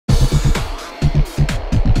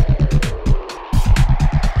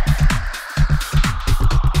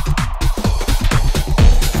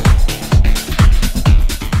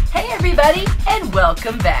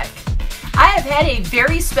welcome back. I have had a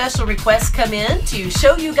very special request come in to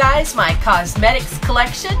show you guys my cosmetics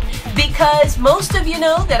collection because most of you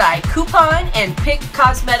know that I coupon and pick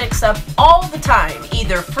cosmetics up all the time,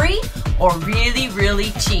 either free or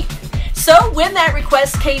really cheap. So when that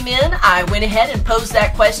request came in, I went ahead and posed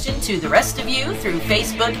that question to the rest of you through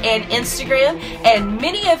Facebook and Instagram, and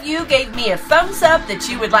many of you gave me a thumbs up that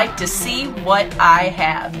you would like to see what I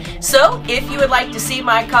have. So if you would like to see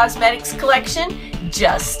my cosmetics collection,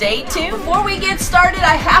 just stay tuned. Before we get started,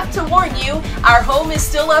 I have to warn you, our home is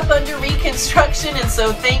still up under reconstruction, and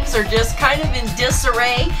so things are just kind of in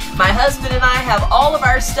disarray. My husband and I have all of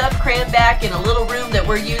our stuff crammed back in a little room that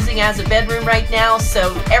we're using as a bedroom right now,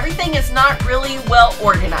 so everything is not really well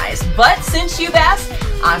organized. But since you've asked,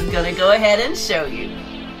 I'm gonna go ahead and show you.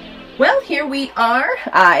 Well, here we are.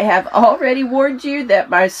 I have already warned you that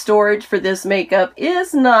my storage for this makeup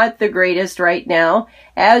is not the greatest right now.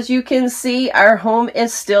 As you can see, our home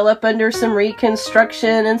is still up under some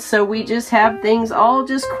reconstruction, and so we just have things all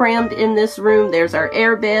just crammed in this room. There's our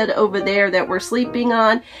air bed over there that we're sleeping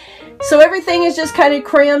on. So everything is just kind of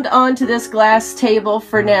crammed onto this glass table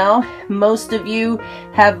for now. Most of you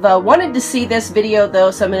have wanted to see this video though,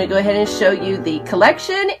 so I'm going to go ahead and show you the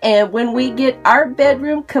collection. And when we get our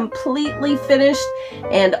bedroom completely finished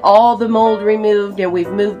and all the mold removed and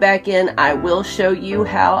we've moved back in, I will show you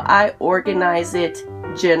how I organize it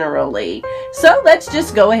generally. So let's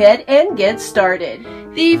just go ahead and get started.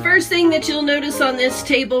 The first thing that you'll notice on this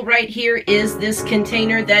table right here is this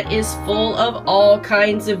container that is full of all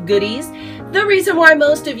kinds of goodies. The reason why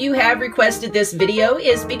most of you have requested this video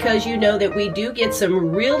is because you know that we do get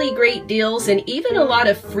some really great deals and even a lot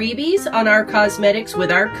of freebies on our cosmetics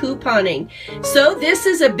with our couponing. So this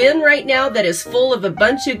is a bin right now that is full of a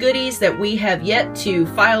bunch of goodies that we have yet to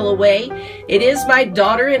file away. It is my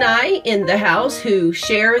daughter and I in the house who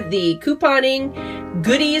share the couponing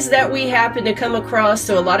goodies that we happen to come across,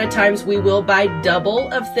 so a lot of times we will buy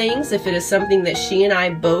double of things if it is something that she and I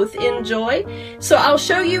both enjoy. So I'll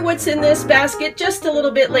show you what's in this basket just a little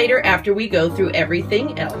bit later after we go through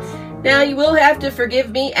everything else. Now you will have to forgive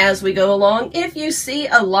me as we go along if you see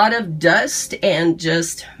a lot of dust and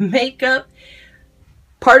just makeup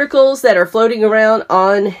particles that are floating around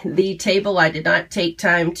on the table. I did not take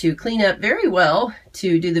time to clean up very well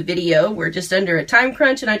to do the video. We're just under a time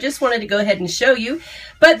crunch and I just wanted to go ahead and show you.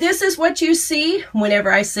 But this is what you see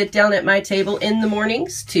whenever I sit down at my table in the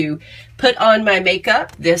mornings to put on my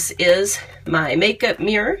makeup. This is my makeup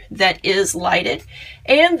mirror that is lighted,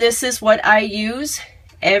 and this is what I use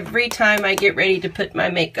every time I get ready to put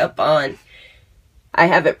my makeup on. I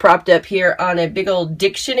have it propped up here on a big old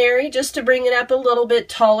dictionary just to bring it up a little bit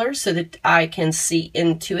taller so that I can see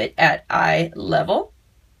into it at eye level.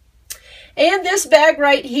 And this bag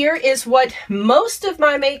right here is what most of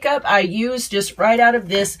my makeup I use just right out of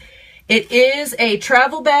this. It is a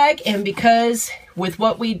travel bag, and because with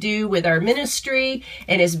what we do with our ministry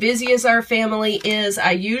and as busy as our family is,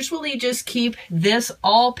 I usually just keep this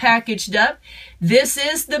all packaged up. This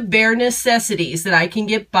is the bare necessities that I can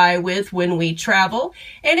get by with when we travel,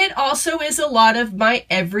 and it also is a lot of my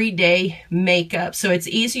everyday makeup. So it's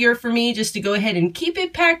easier for me just to go ahead and keep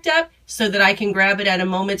it packed up so that I can grab it at a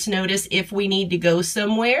moment's notice if we need to go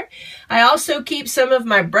somewhere. I also keep some of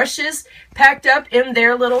my brushes packed up in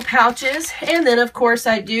their little pouches, and then of course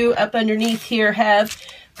I do up underneath here have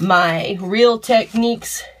my Real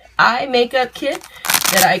Techniques eye makeup kit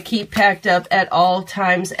that I keep packed up at all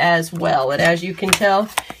times as well. And as you can tell,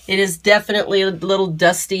 it is definitely a little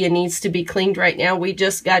dusty and needs to be cleaned right now. We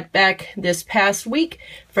just got back this past week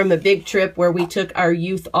from a big trip where we took our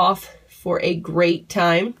youth off for a great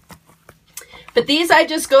time. But these I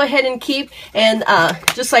just go ahead and keep, and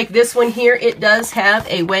just like this one here, it does have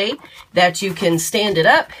a way that you can stand it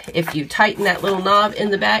up if you tighten that little knob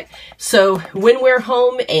in the back. So when we're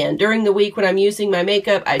home and during the week when I'm using my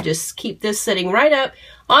makeup, I just keep this sitting right up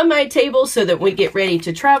on my table so that when we get ready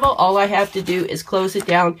to travel, all I have to do is close it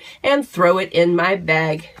down and throw it in my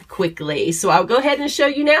bag quickly. So I'll go ahead and show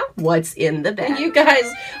you now what's in the bag. You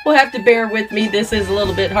guys will have to bear with me. This is a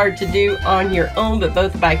little bit hard to do on your own, but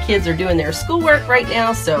both of my kids are doing their schoolwork right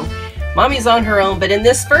now, so mommy's on her own. But in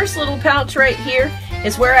this first little pouch right here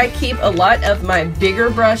is where I keep a lot of my bigger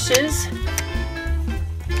brushes,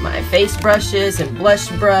 my face brushes and blush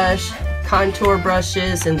brush, contour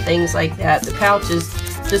brushes and things like that. The pouch is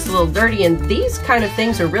just a little dirty, and these kind of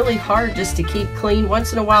things are really hard just to keep clean.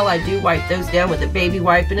 Once in a while I do wipe those down with a baby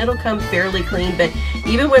wipe and it'll come fairly clean, but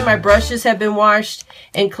Even when my brushes have been washed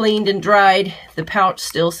and cleaned and dried, the pouch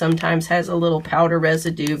still sometimes has a little powder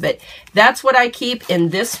residue, but that's what I keep in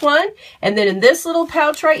this one. And then in this little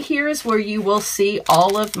pouch right here is where you will see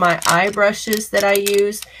all of my eye brushes that I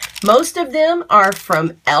use. Most of them are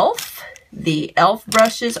from E.L.F. The E.L.F.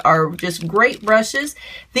 brushes are just great brushes.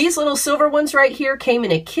 These little silver ones right here came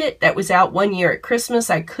in a kit that was out one year at Christmas.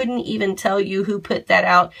 I couldn't even tell you who put that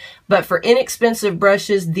out, but for inexpensive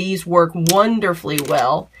brushes, these work wonderfully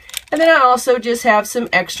well. And then I also just have some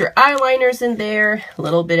extra eyeliners in there, a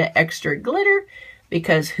little bit of extra glitter,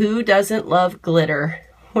 because who doesn't love glitter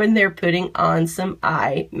when they're putting on some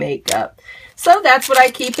eye makeup? So that's what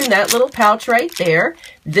I keep in that little pouch right there.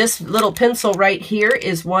 This little pencil right here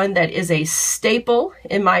is one that is a staple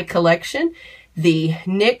in my collection. The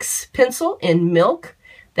NYX pencil in Milk.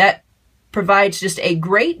 That provides just a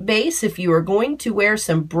great base if you are going to wear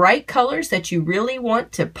some bright colors that you really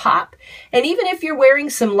want to pop. And even if you're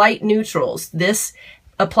wearing some light neutrals, this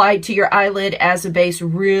applied to your eyelid as a base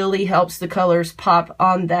really helps the colors pop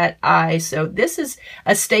on that eye. So this is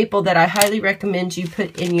a staple that I highly recommend you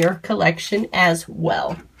put in your collection as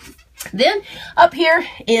well. Then up here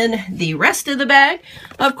in the rest of the bag,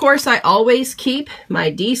 of course, I always keep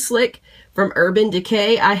my D-Slick from Urban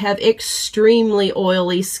Decay. I have extremely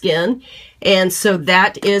oily skin, and so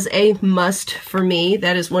that is a must for me.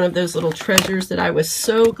 That is one of those little treasures that I was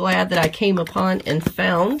so glad that I came upon and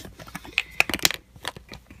found.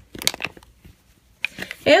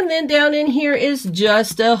 And then down in here is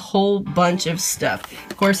just a whole bunch of stuff.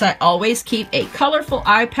 Of course, I always keep a colorful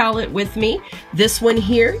eye palette with me. This one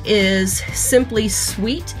here is Simply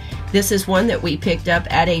Sweet. This is one that we picked up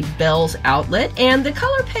at a Bell's outlet, and the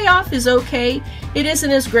color payoff is okay. It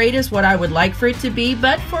isn't as great as what I would like for it to be,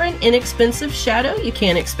 but for an inexpensive shadow, you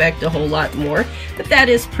can't expect a whole lot more, but that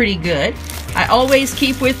is pretty good. I always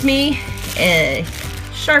keep with me a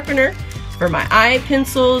sharpener for my eye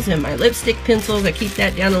pencils and my lipstick pencils. I keep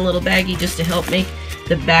that down in a little baggie just to help make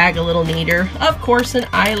the bag a little neater. Of course, an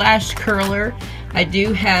eyelash curler. I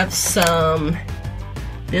do have some,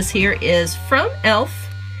 this here is from E.L.F.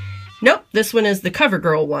 Nope, this one is the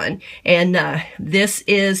CoverGirl one. And this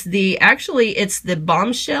is the, actually, it's the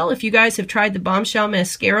Bombshell. If you guys have tried the Bombshell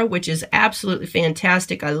mascara, which is absolutely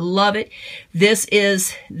fantastic. I love it. This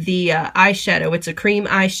is the eyeshadow. It's a cream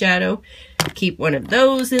eyeshadow. Keep one of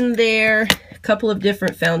those in there. A couple of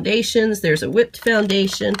different foundations. There's a whipped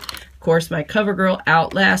foundation. Of course, my CoverGirl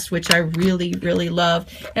Outlast, which I really, really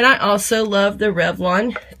love. And I also love the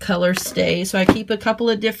Revlon Color Stay. So I keep a couple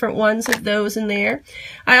of different ones of those in there.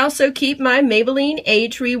 I also keep my Maybelline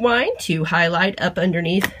Age Rewind to highlight up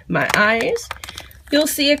underneath my eyes. You'll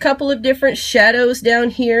see a couple of different shadows down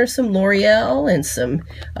here, some L'Oreal and some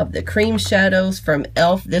of the cream shadows from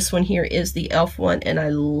E.L.F. This one here is the E.L.F. one, and I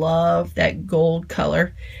love that gold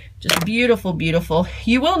color. Just beautiful, beautiful.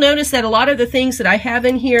 You will notice that a lot of the things that I have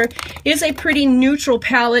in here is a pretty neutral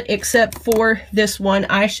palette, except for this one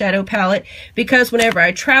eyeshadow palette, because whenever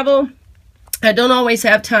I travel, I don't always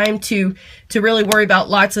have time to really worry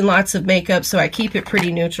about lots and lots of makeup, so I keep it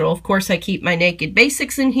pretty neutral. Of course, I keep my Naked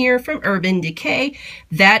Basics in here from Urban Decay.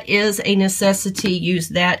 That is a necessity. Use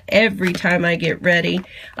that every time I get ready.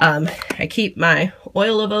 I keep my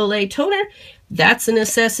Oil of Olay toner. That's a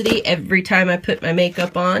necessity every time I put my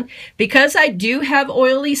makeup on. Because I do have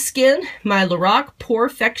oily skin, my Lorac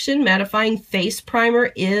Porefection Mattifying Face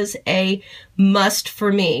Primer is a must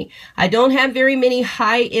for me. I don't have very many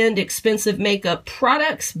high-end expensive makeup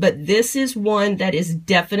products, but this is one that is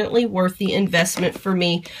definitely worth the investment for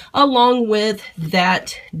me, along with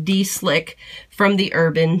that D-Slick from the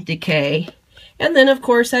Urban Decay. And then, of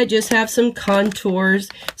course, I just have some contours,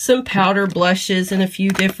 some powder blushes, and a few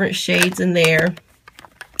different shades in there.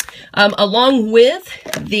 Along with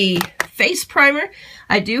the face primer,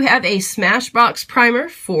 I do have a Smashbox primer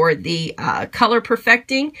for the color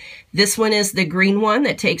perfecting. This one is the green one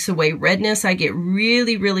that takes away redness. I get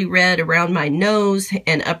really, really red around my nose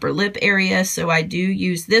and upper lip area, so I do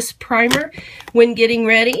use this primer when getting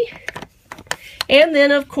ready. And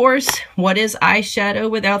then, of course, what is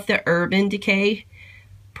eyeshadow without the Urban Decay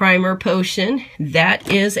Primer Potion?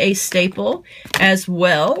 That is a staple as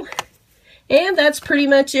well. And that's pretty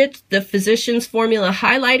much it. The Physicians Formula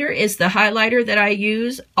Highlighter is the highlighter that I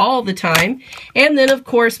use all the time. And then, of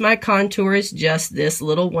course, my contour is just this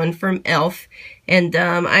little one from E.L.F. And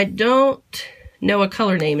I don't know a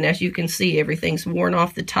color name, and as you can see, everything's worn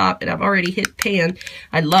off the top, and I've already hit pan.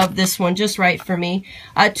 I love this one, just right for me.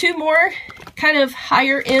 Two more kind of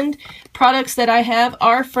higher end products that I have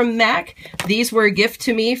are from MAC. These were a gift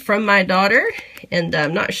to me from my daughter, and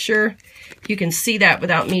I'm not sure if you can see that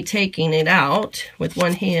without me taking it out with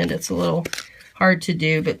one hand. It's a little hard to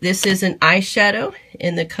do, but this is an eyeshadow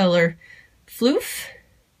in the color Floof.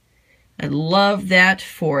 I love that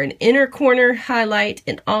for an inner corner highlight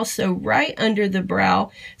and also right under the brow.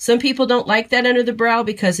 Some people don't like that under the brow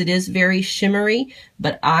because it is very shimmery,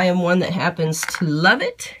 but I am one that happens to love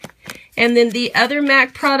it. And then the other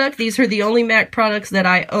MAC product, these are the only MAC products that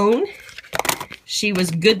I own. She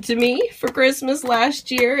was good to me for Christmas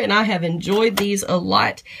last year, and I have enjoyed these a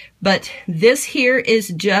lot. But this here is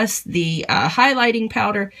just the highlighting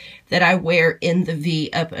powder that I wear in the V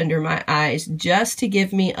up under my eyes, just to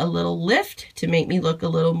give me a little lift, to make me look a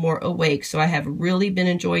little more awake. So I have really been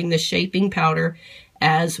enjoying the shaping powder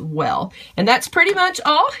as well. And that's pretty much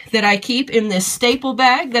all that I keep in this staple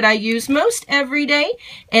bag that I use most every day,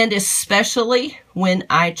 and especially when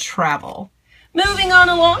I travel. Moving on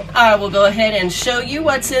along, I will go ahead and show you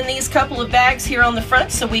what's in these couple of bags here on the front,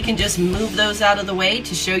 so we can just move those out of the way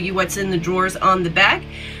to show you what's in the drawers on the back.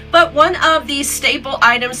 But one of these staple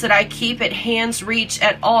items that I keep at hand's reach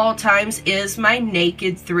at all times is my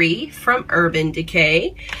Naked 3 from Urban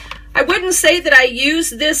Decay. I wouldn't say that I use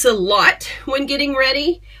this a lot when getting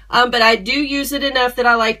ready, but I do use it enough that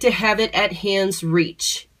I like to have it at hand's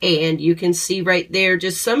reach. And you can see right there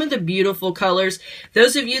just some of the beautiful colors.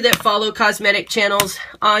 Those of you that follow cosmetic channels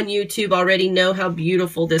on YouTube already know how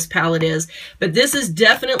beautiful this palette is. But this is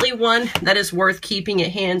definitely one that is worth keeping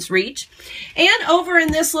at hand's reach. And over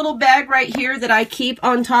in this little bag right here that I keep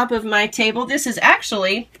on top of my table, this is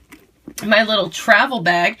actually my little travel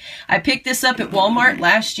bag. I picked this up at Walmart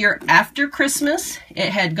last year after Christmas. It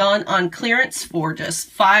had gone on clearance for just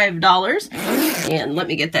 $5. And let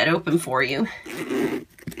me get that open for you.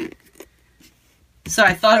 So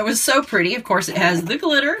I thought it was so pretty. Of course, it has the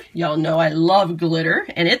glitter. Y'all know I love glitter,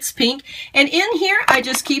 and it's pink. And in here, I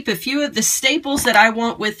just keep a few of the staples that I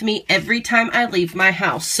want with me every time I leave my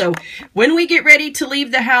house. So when we get ready to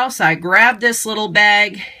leave the house, I grab this little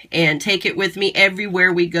bag and take it with me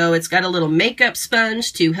everywhere we go. It's got a little makeup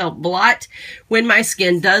sponge to help blot when my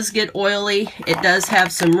skin does get oily. It does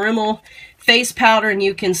have some Rimmel face powder, and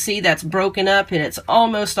you can see that's broken up and it's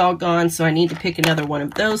almost all gone, so I need to pick another one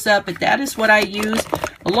of those up. But that is what I use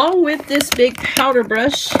along with this big powder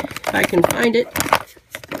brush, if I can find it,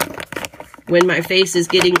 when my face is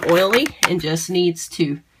getting oily and just needs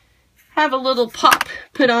to have a little pop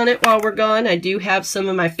put on it while we're gone. I do have some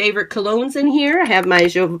of my favorite colognes in here. I have my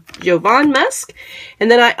Jovan Musk, and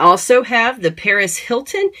then I also have the Paris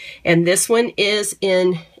Hilton, and this one is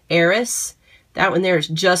in Eris. That one there is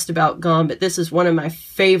just about gone, but this is one of my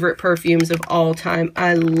favorite perfumes of all time.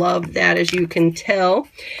 I love that, as you can tell.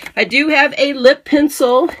 I do have a lip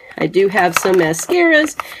pencil. I do have some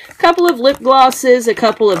mascaras, a couple of lip glosses, a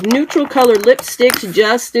couple of neutral color lipsticks,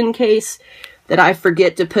 just in case that I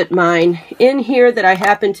forget to put mine in here that I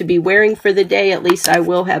happen to be wearing for the day. At least I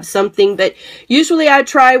will have something. But usually I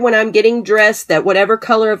try when I'm getting dressed that whatever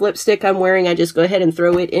color of lipstick I'm wearing, I just go ahead and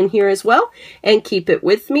throw it in here as well and keep it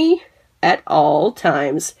with me at all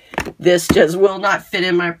times. This just will not fit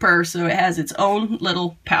in my purse, so it has its own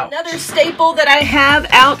little pouch. Another staple that I have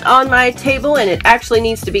out on my table, and it actually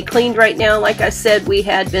needs to be cleaned right now. Like I said, we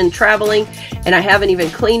had been traveling, and I haven't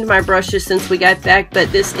even cleaned my brushes since we got back,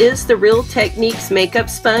 but this is the Real Techniques makeup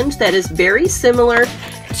sponge that is very similar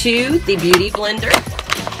to the Beauty Blender.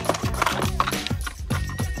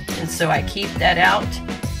 And so I keep that out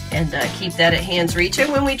and keep that at hand's reach.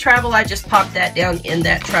 And when we travel, I just pop that down in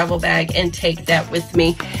that travel bag and take that with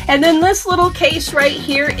me. And then this little case right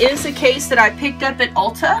here is a case that I picked up at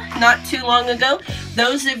Ulta not too long ago.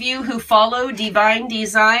 Those of you who follow DeeVine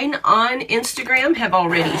DeeZine on Instagram have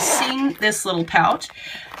already seen this little pouch.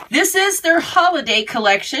 This is their holiday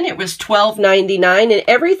collection. It was $12.99, and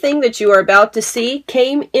everything that you are about to see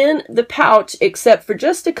came in the pouch except for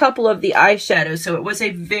just a couple of the eyeshadows. So it was a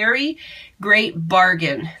very great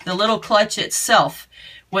bargain. The little clutch itself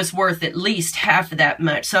was worth at least half of that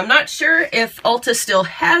much. So I'm not sure if Ulta still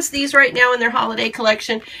has these right now in their holiday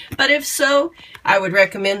collection, but if so, I would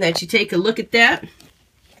recommend that you take a look at that.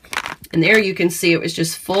 And there you can see it was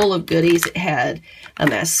just full of goodies. It had a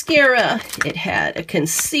mascara, it had a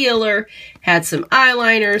concealer, had some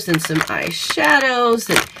eyeliners and some eyeshadows.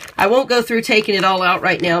 And I won't go through taking it all out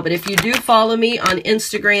right now, but if you do follow me on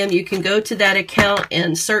Instagram, you can go to that account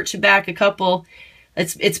and search back a couple.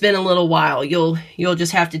 It's been a little while. You'll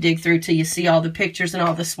just have to dig through till you see all the pictures and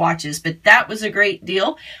all the swatches. But that was a great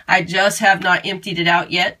deal. I just have not emptied it out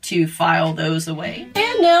yet to file those away.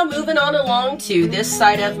 And now moving on along to this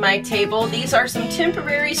side of my table. These are some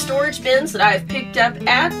temporary storage bins that I've picked up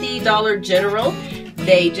at the Dollar General.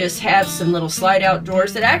 They just have some little slide out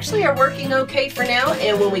drawers that actually are working okay for now.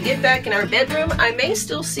 And when we get back in our bedroom, I may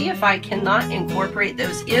still see if I cannot incorporate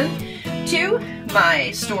those in. to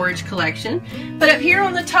my storage collection. But up here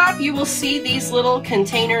on the top, you will see these little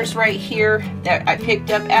containers right here that I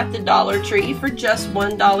picked up at the Dollar Tree for just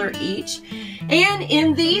 $1 each. And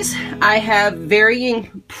in these, I have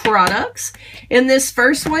varying products. In this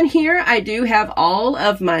first one here, I do have all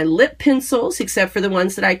of my lip pencils, except for the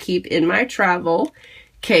ones that I keep in my travel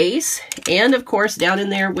case. And of course, down in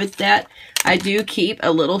there with that, I do keep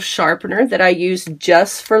a little sharpener that I use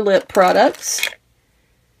just for lip products.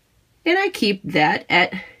 And I keep that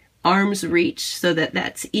at arm's reach so that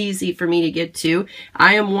that's easy for me to get to.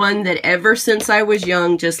 I am one that ever since I was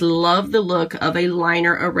young just loved the look of a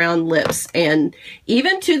liner around lips, and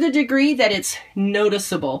even to the degree that it's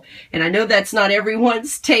noticeable. And I know that's not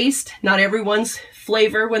everyone's taste, not everyone's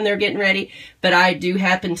flavor when they're getting ready, but I do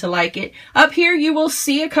happen to like it. Up here you will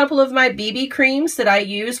see a couple of my BB creams that I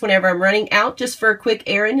use whenever I'm running out just for a quick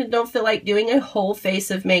errand and don't feel like doing a whole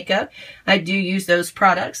face of makeup. I do use those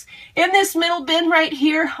products. In this middle bin right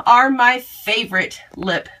here are my favorite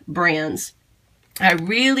lip brands. I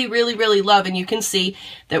really, really, really love, and you can see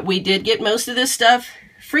that we did get most of this stuff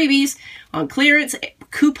freebies on clearance,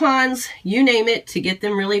 coupons, you name it, to get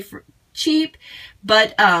them really cheap.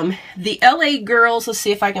 But the LA Girls, let's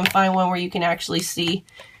see if I can find one where you can actually see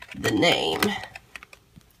the name.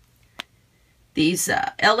 These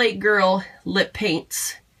LA Girl lip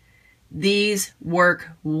paints. These work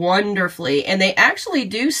wonderfully, and they actually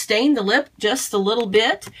do stain the lip just a little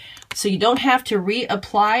bit, so you don't have to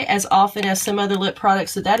reapply as often as some other lip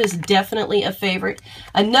products, so that is definitely a favorite.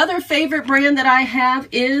 Another favorite brand that I have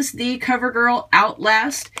is the CoverGirl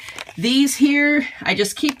Outlast. These here, I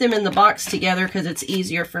just keep them in the box together because it's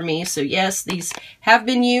easier for me. So yes, these have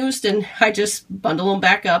been used and I just bundle them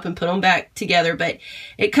back up and put them back together. But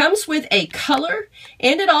it comes with a color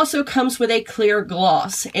and it also comes with a clear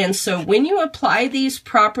gloss. And so when you apply these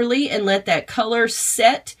properly and let that color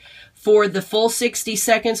set for the full 60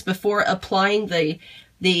 seconds before applying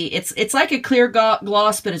it's like a clear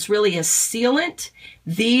gloss, but it's really a sealant.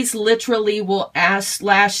 These literally will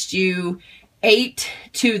last you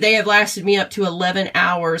they have lasted me up to 11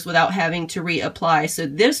 hours without having to reapply. So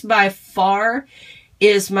this by far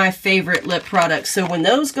is my favorite lip product. So when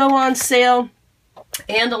those go on sale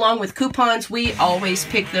and along with coupons, we always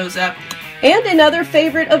pick those up. And another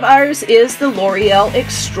favorite of ours is the L'Oreal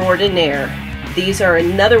Extraordinaire. These are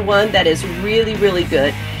another one that is really, really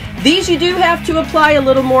good. These you do have to apply a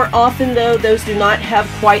little more often though. Those do not have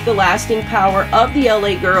quite the lasting power of the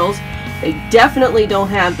LA Girls. They definitely don't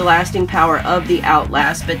have the lasting power of the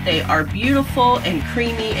Outlast, but they are beautiful and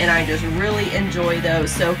creamy, and I just really enjoy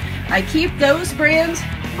those. So I keep those brands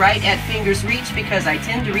right at finger's reach because I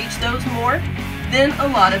tend to reach those more than a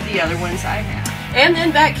lot of the other ones I have. And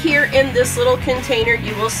then back here in this little container,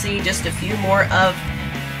 you will see just a few more of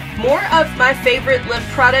my favorite lip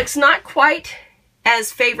products. Not quite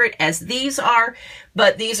as favorite as these are,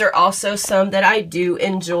 but these are also some that I do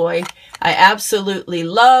enjoy. I absolutely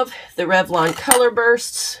love the Revlon Color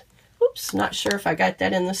Bursts. Oops, not sure if I got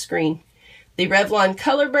that in the screen. The Revlon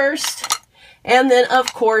Color Burst. And then,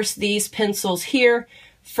 of course, these pencils here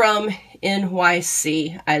from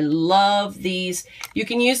NYC. I love these. You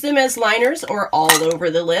can use them as liners or all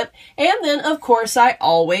over the lip. And then, of course, I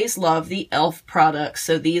always love the E.L.F. products.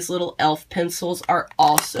 So these little E.L.F. pencils are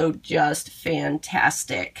also just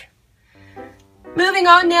fantastic. Moving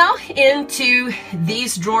on now into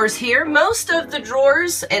these drawers here. Most of the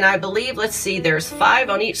drawers, and I believe, let's see, there's 5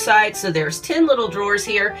 on each side, so there's 10 little drawers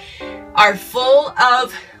here, are full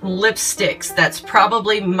of lipsticks. That's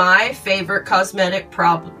probably my favorite cosmetic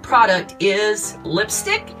product is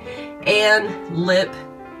lipstick and lip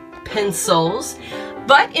pencils.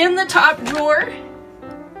 But in the top drawer,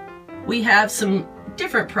 we have some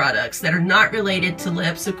different products that are not related to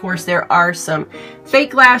lips. Of course, there are some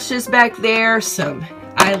fake lashes back there, some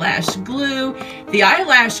eyelash glue. The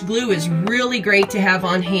eyelash glue is really great to have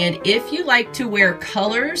on hand if you like to wear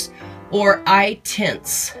colors or eye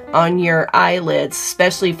tints on your eyelids,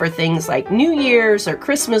 especially for things like New Year's or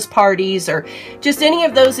Christmas parties or just any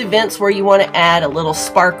of those events where you want to add a little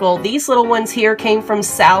sparkle. These little ones here came from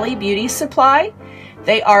Sally Beauty Supply.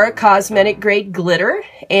 They are a cosmetic grade glitter,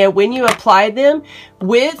 and when you apply them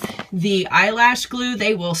with the eyelash glue,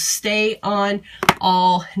 they will stay on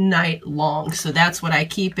all night long. So that's what I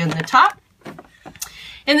keep in the top.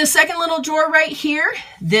 In the second little drawer right here,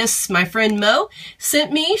 this my friend Mo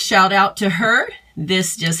sent me. Shout out to her.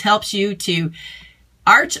 This just helps you to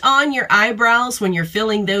arch on your eyebrows when you're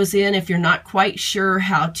filling those in if you're not quite sure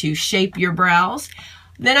how to shape your brows.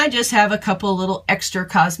 Then I just have a couple little extra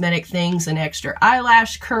cosmetic things, an extra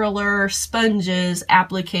eyelash curler, sponges,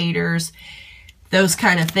 applicators, those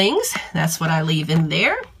kind of things. That's what I leave in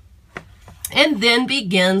there. And then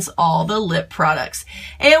begins all the lip products.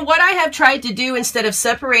 And what I have tried to do, instead of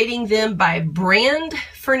separating them by brand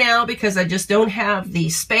for now, because I just don't have the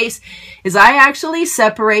space, is I actually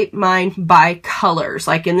separate mine by colors.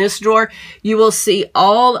 Like in this drawer, you will see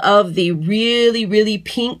all of the really, really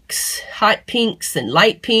pinks, hot pinks and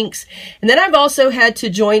light pinks. And then I've also had to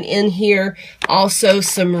join in here also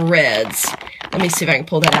some reds. Let me see if I can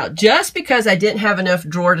pull that out, just because I didn't have enough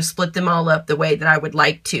drawer to split them all up the way that I would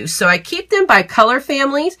like to. So I keep them by color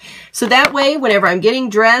families. So that way, whenever I'm getting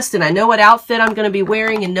dressed and I know what outfit I'm going to be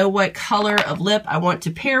wearing and know what color of lip I want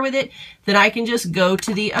to pair with it, then I can just go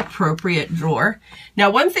to the appropriate drawer. Now,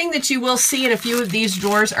 one thing that you will see in a few of these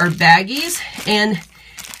drawers are baggies. And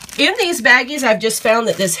in these baggies, I've just found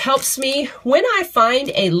that this helps me when I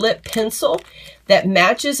find a lip pencil that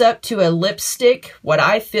matches up to a lipstick, what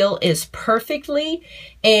I feel is perfectly,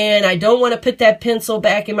 and I don't want to put that pencil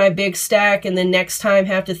back in my big stack and then next time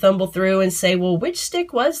have to thumble through and say, well, which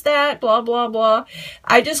stick was that? Blah, blah, blah.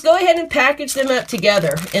 I just go ahead and package them up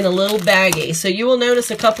together in a little baggie. So you will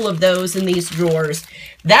notice a couple of those in these drawers.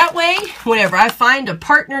 That way, whenever I find a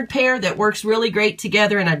partnered pair that works really great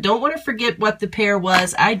together and I don't want to forget what the pair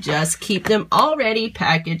was, I just keep them already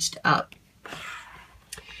packaged up.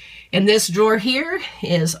 And this drawer here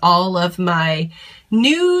is all of my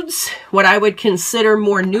nudes, what I would consider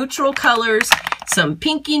more neutral colors, some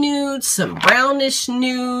pinky nudes, some brownish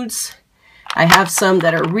nudes. I have some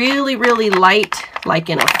that are really, really light, like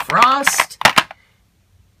in a frost.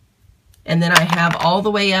 And then I have all the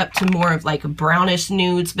way up to more of like brownish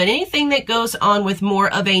nudes, but anything that goes on with more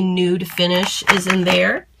of a nude finish is in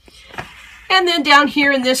there. And then down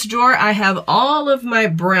here in this drawer, I have all of my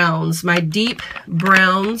browns, my deep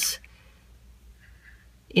browns.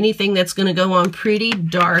 Anything that's going to go on pretty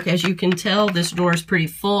dark. As you can tell, this drawer is pretty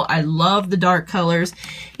full. I love the dark colors.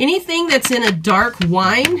 Anything that's in a dark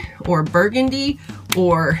wine or burgundy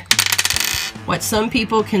or what some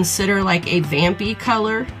people consider like a vampy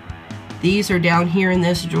color, these are down here in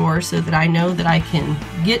this drawer so that I know that I can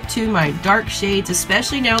get to my dark shades,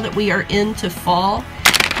 especially now that we are into fall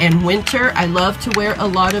and winter. I love to wear a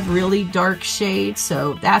lot of really dark shades,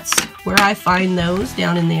 so that's where I find those,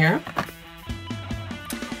 down in there.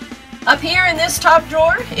 Up here in this top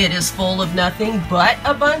drawer, it is full of nothing but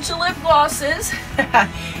a bunch of lip glosses.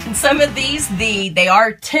 And some of these, they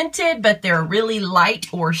are tinted, but they're really light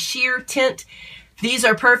or sheer tint. These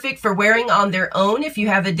are perfect for wearing on their own if you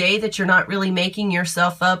have a day that you're not really making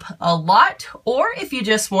yourself up a lot, or if you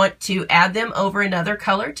just want to add them over another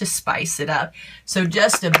color to spice it up. So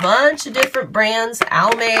just a bunch of different brands,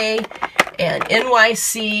 Almay and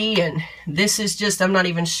NYC, and this is just, I'm not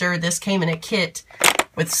even sure, this came in a kit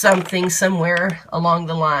with something somewhere along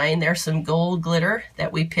the line. There's some gold glitter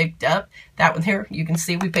that we picked up. That one here, you can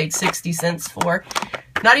see we paid 60 cents for.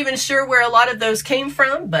 Not even sure where a lot of those came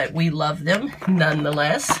from, but we love them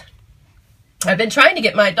nonetheless. I've been trying to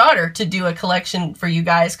get my daughter to do a collection for you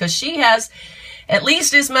guys because she has at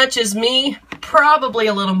least as much as me, probably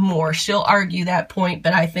a little more. She'll argue that point,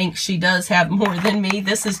 but I think she does have more than me.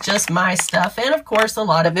 This is just my stuff, and of course a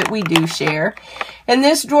lot of it we do share. In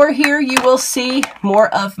this drawer here, you will see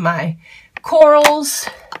more of my corals.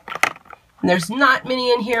 And there's not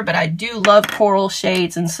many in here, but I do love coral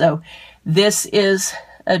shades, and so this is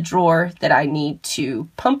a drawer that I need to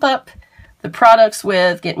pump up the products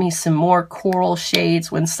with, get me some more coral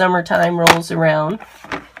shades when summertime rolls around.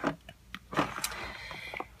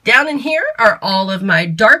 Down in here are all of my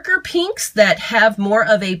darker pinks that have more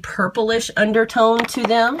of a purplish undertone to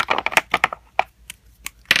them.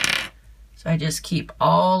 So I just keep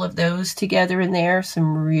all of those together in there.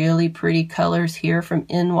 Some really pretty colors here from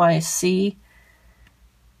NYC.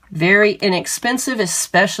 Very inexpensive,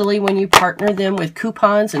 especially when you partner them with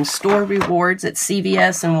coupons and store rewards at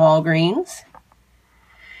CVS and Walgreens.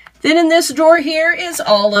 Then in this drawer here is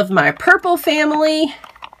all of my purple family,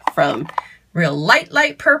 from real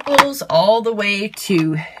light purples all the way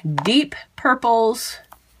to deep purples.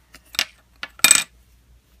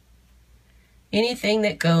 Anything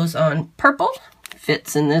that goes on purple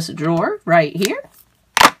fits in this drawer right here.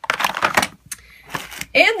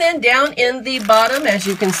 And then down in the bottom, as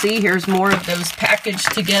you can see, here's more of those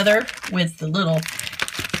packaged together with the little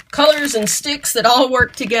colors and sticks that all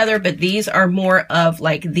work together, but these are more of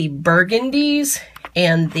like the burgundies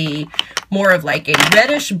and the more of like a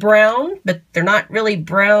reddish brown, but they're not really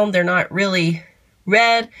brown, they're not really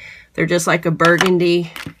red, they're just like a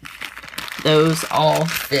burgundy. Those all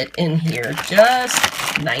fit in here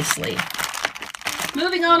just nicely.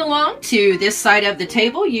 Moving on along to this side of the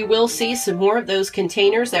table, you will see some more of those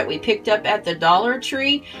containers that we picked up at the Dollar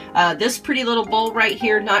Tree. This pretty little bowl right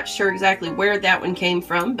here, not sure exactly where that one came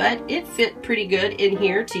from, but it fit pretty good in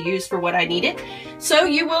here to use for what I needed. So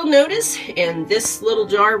you will notice in this little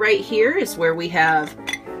jar right here is where we have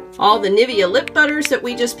all the Nivea lip butters that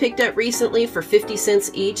we just picked up recently for 50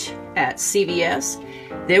 cents each at CVS.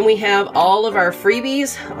 Then we have all of our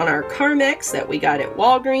freebies on our Carmex that we got at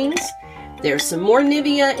Walgreens. There's some more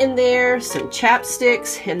Nivea in there, some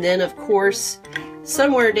chapsticks, and then of course,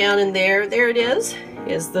 somewhere down in there it is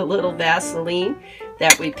the little Vaseline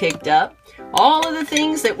that we picked up. All of the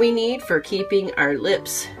things that we need for keeping our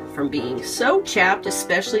lips from being so chapped,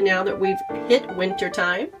 especially now that we've hit winter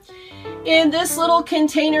time. In this little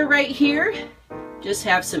container right here, just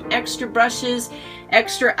have some extra brushes,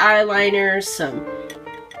 extra eyeliners, some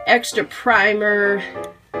extra primer,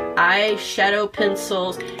 eyeshadow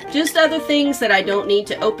pencils, just other things that I don't need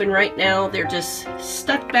to open right now. They're just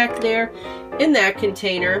stuck back there in that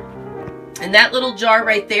container. In that little jar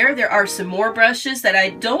right there, there are some more brushes that I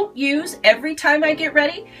don't use every time I get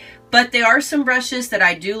ready, but there are some brushes that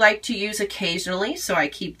I do like to use occasionally, so I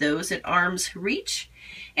keep those at arm's reach.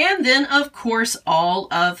 And then, of course, all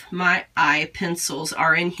of my eye pencils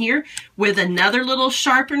are in here with another little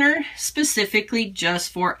sharpener specifically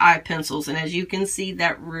just for eye pencils. And as you can see,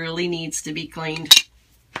 that really needs to be cleaned.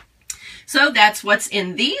 So that's what's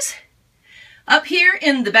in these. Up here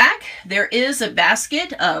in the back, there is a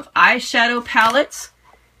basket of eyeshadow palettes.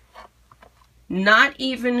 Not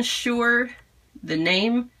even sure the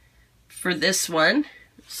name for this one.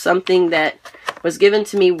 Something that was given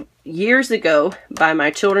to me years ago by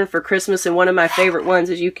my children for Christmas, and one of my favorite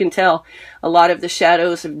ones. As you can tell, a lot of the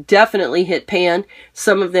shadows have definitely hit pan.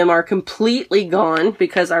 Some of them are completely gone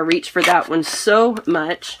because I reach for that one so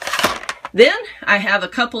much. Then I have a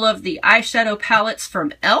couple of the eyeshadow palettes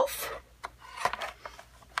from E.L.F.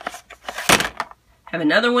 Have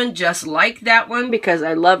another one just like that one because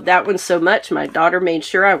I love that one so much. My daughter made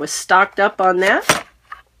sure I was stocked up on that.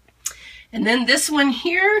 And then this one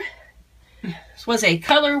here, this was a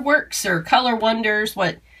Color Works or Color Wonders,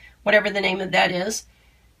 whatever the name of that is,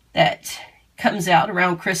 that comes out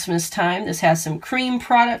around Christmas time. This has some cream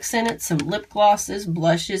products in it, some lip glosses,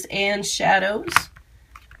 blushes, and shadows.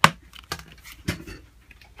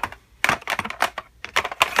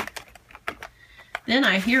 Then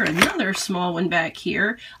I hear another small one back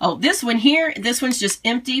here. Oh, this one here, this one's just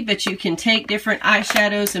empty, but you can take different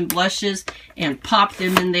eyeshadows and blushes and pop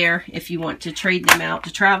them in there if you want to trade them out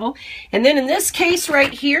to travel. And then in this case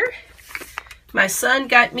right here, my son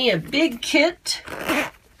got me a big kit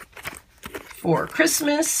for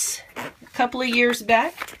Christmas a couple of years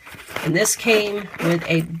back. And this came with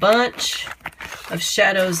a bunch of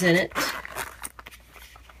shadows in it.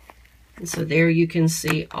 And so there you can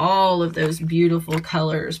see all of those beautiful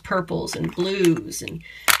colors, purples and blues and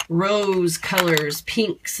rose colors,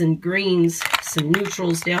 pinks and greens, some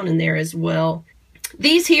neutrals down in there as well.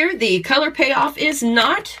 These here, the color payoff is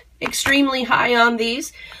not extremely high on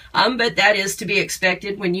these, but that is to be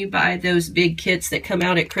expected when you buy those big kits that come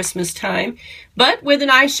out at Christmas time. But with an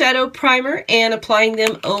eyeshadow primer and applying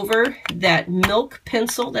them over that milk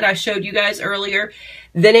pencil that I showed you guys earlier,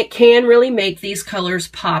 then it can really make these colors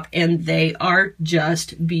pop, and they are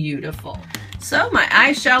just beautiful. So my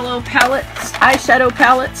eyeshadow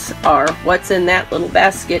palettes are what's in that little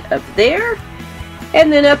basket up there.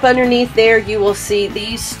 And then up underneath there, you will see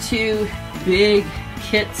these two big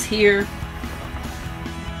kits here.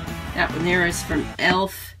 That one there is from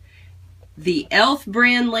E.L.F. The E.L.F.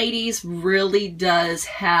 brand, ladies, really does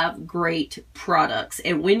have great products.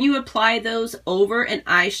 And when you apply those over an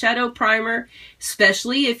eyeshadow primer,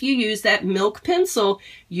 especially if you use that milk pencil,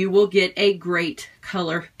 you will get a great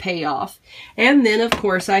color payoff. And then, of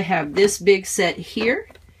course, I have this big set here.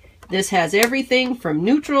 This has everything from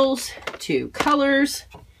neutrals to colors.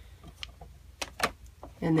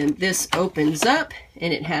 And then this opens up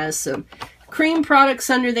and it has some cream products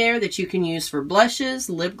under there that you can use for blushes,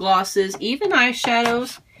 lip glosses, even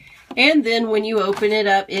eyeshadows. And then when you open it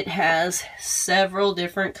up, it has several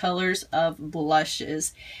different colors of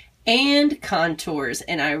blushes and contours.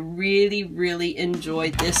 And I really, really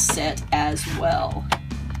enjoyed this set as well.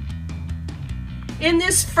 In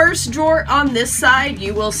this first drawer on this side,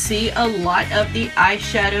 you will see a lot of the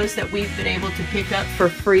eyeshadows that we've been able to pick up for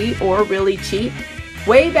free or really cheap.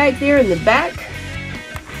 Way back there in the back,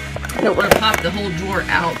 I don't want to pop the whole drawer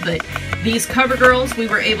out, but these CoverGirls we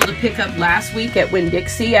were able to pick up last week at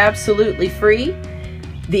Winn-Dixie absolutely free.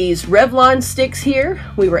 These Revlon sticks here,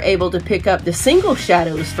 we were able to pick up the single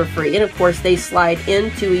shadows for free, and of course they slide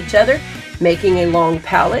into each other, making a long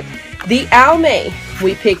palette. The Almay.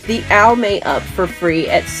 We picked the Almay up for free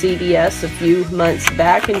at CVS a few months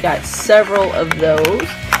back and got several of those.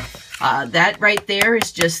 That right there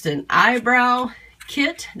is just an eyebrow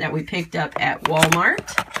kit that we picked up at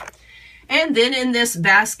Walmart. And then in this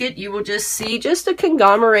basket, you will just see just a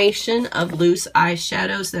conglomeration of loose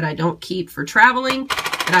eyeshadows that I don't keep for traveling,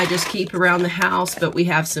 that I just keep around the house. But we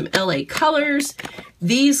have some LA colors.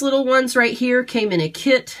 These little ones right here came in a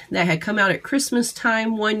kit that had come out at Christmas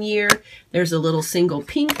time one year. There's a little single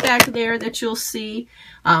pink back there that you'll see.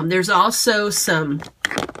 There's also some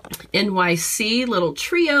NYC little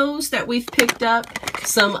trios that we've picked up.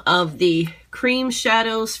 Some of the cream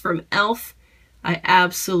shadows from E.L.F. I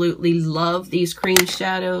absolutely love these cream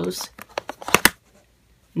shadows.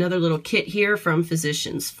 Another little kit here from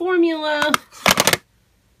Physicians Formula.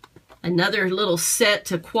 Another little set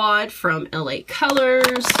to quad from LA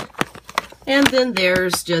Colors. And then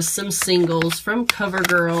there's just some singles from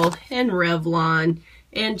CoverGirl and Revlon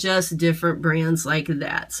and just different brands like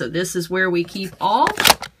that. So this is where we keep all,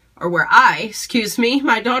 or where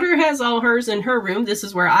my daughter has all hers in her room. This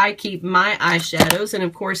is where I keep my eyeshadows and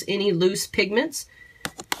of course any loose pigments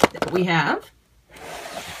that we have.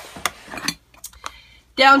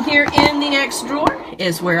 Down here in the next drawer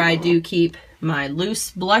is where I do keep my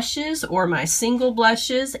loose blushes or my single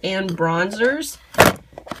blushes and bronzers.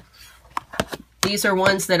 These are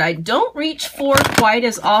ones that I don't reach for quite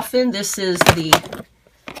as often. This is the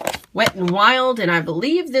Wet n Wild, and I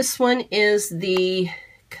believe this one is the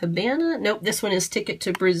Cabana. Nope, this one is Ticket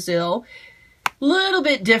to Brazil. A little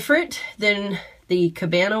bit different than the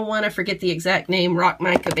Cabana one. I forget the exact name, Rock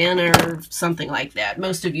My Cabana or something like that.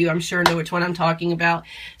 Most of you, I'm sure, know which one I'm talking about.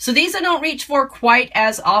 So these I don't reach for quite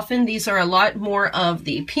as often. These are a lot more of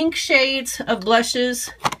the pink shades of blushes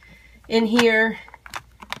in here.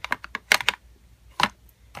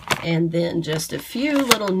 And then just a few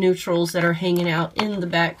little neutrals that are hanging out in the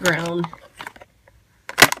background.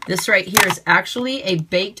 This right here is actually a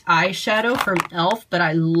baked eyeshadow from E.L.F, but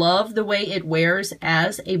I love the way it wears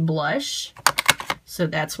as a blush. So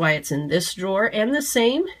that's why it's in this drawer. And the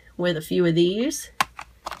same with a few of these.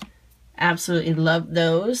 Absolutely love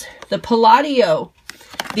those. The Palladio.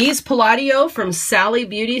 These Palladio from Sally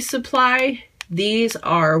Beauty Supply. These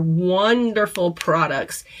are wonderful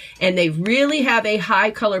products, and they really have a high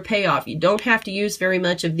color payoff. You don't have to use very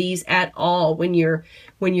much of these at all when you're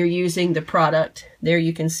using the product. There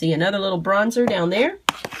you can see another little bronzer down there.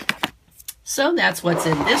 So that's what's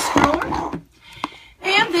in this drawer.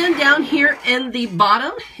 And then down here in the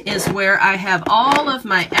bottom is where I have all of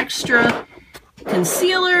my extra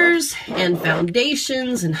concealers and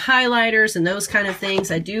foundations and highlighters and those kind of things.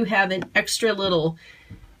 I do have an extra little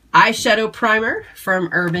eyeshadow primer from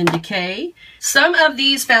Urban Decay. Some of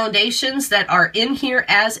these foundations that are in here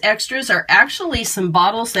as extras are actually some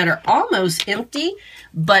bottles that are almost empty,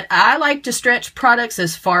 but I like to stretch products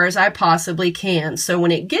as far as I possibly can. So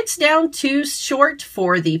when it gets down too short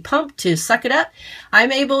for the pump to suck it up,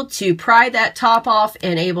 I'm able to pry that top off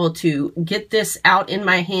and able to get this out in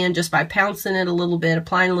my hand just by pouncing it a little bit,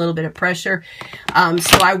 applying a little bit of pressure.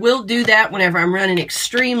 So I will do that whenever I'm running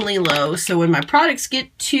extremely low. So when my products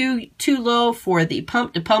get too low for the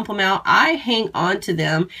pump to pump them out, I hang on to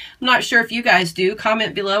them. I'm not sure if you guys do.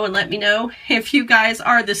 Comment below and let me know if you guys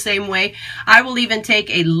are the same way. I will even take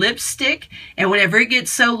a lipstick, and whenever it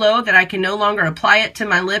gets so low that I can no longer apply it to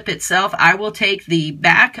my lip itself, I will take the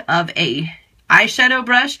back of a eyeshadow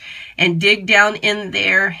brush and dig down in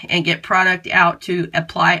there and get product out to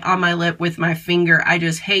apply on my lip with my finger. I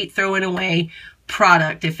just hate throwing away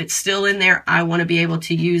product. If it's still in there, I want to be able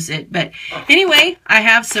to use it. But anyway, I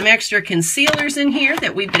have some extra concealers in here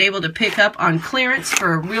that we've been able to pick up on clearance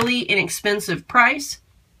for a really inexpensive price.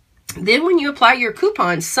 Then when you apply your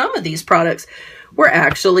coupons, some of these products were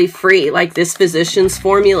actually free. Like this Physicians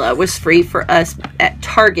Formula was free for us at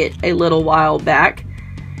Target a little while back.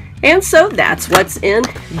 And so that's what's in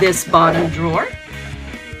this bottom drawer.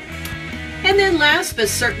 And then last but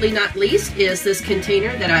certainly not least is this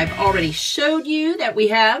container that I've already showed you that we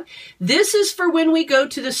have. This is for when we go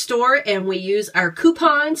to the store and we use our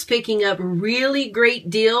coupons, picking up really great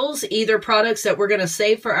deals, either products that we're going to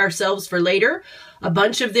save for ourselves for later. A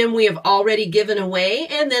bunch of them we have already given away.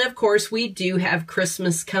 And then, of course, we do have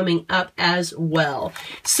Christmas coming up as well.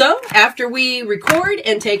 So after we record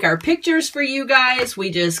and take our pictures for you guys, we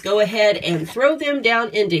just go ahead and throw them down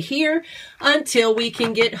into here until we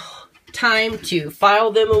can get time to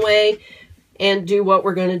file them away and do what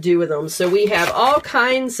we're going to do with them. So we have all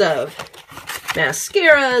kinds of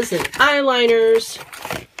mascaras and eyeliners,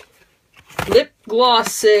 lip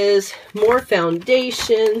glosses, more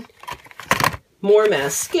foundation, more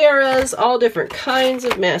mascaras, all different kinds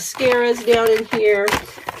of mascaras down in here.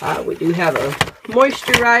 We do have a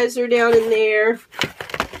moisturizer down in there.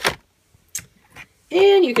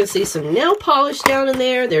 And you can see some nail polish down in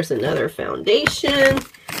there. There's another foundation,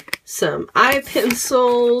 some eye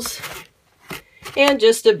pencils, and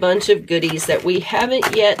just a bunch of goodies that we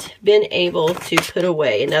haven't yet been able to put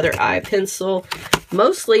away. Another eye pencil,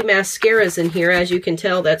 mostly mascaras in here. As you can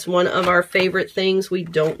tell, that's one of our favorite things we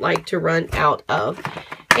don't like to run out of.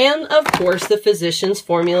 And of course, the Physicians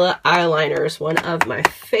Formula eyeliners, one of my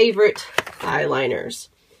favorite eyeliners.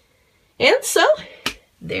 And so,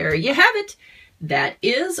 there you have it. That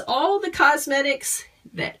is all the cosmetics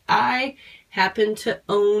that I happen to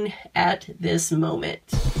own at this moment.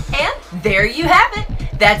 And there you have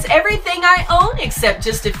it. That's everything I own except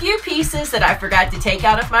just a few pieces that I forgot to take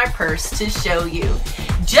out of my purse to show you.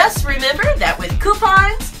 Just remember that with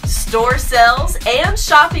coupons, store sales, and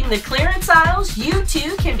shopping the clearance aisles, you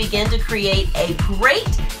too can begin to create a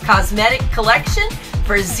great cosmetic collection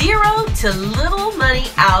for zero to little money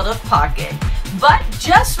out of pocket. But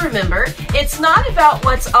just remember, it's not about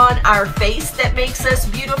what's on our face that makes us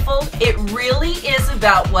beautiful. It really is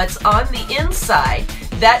about what's on the inside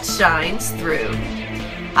that shines through.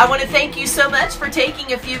 I want to thank you so much for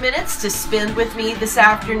taking a few minutes to spend with me this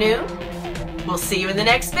afternoon. We'll see you in the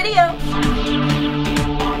next video.